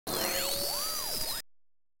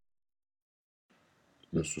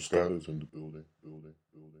Mr. Scott is in the building.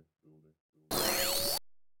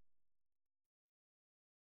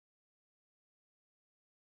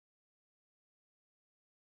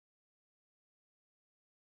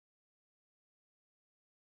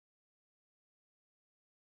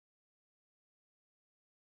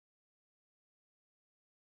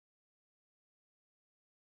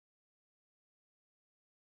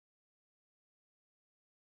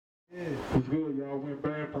 Yeah, it's good, y'all. We're in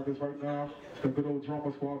band practice right now. It's the good old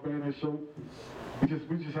drama squad band and show. We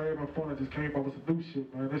just having fun. I just came up with some new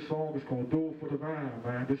shit, man. This song is called "Do It for the Vine,"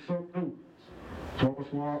 man. This something new. Drama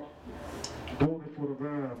squad doing it for the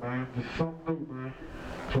vine, man. This something new, man.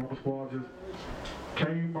 Drama squad just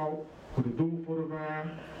came out with a "Do It for the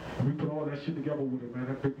Vine," and we put all that shit together with it, man.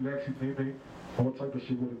 That big Lexi thing, all type of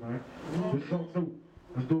shit with it, man. This something new.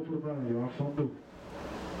 Let's do it for the vine, y'all. Something new.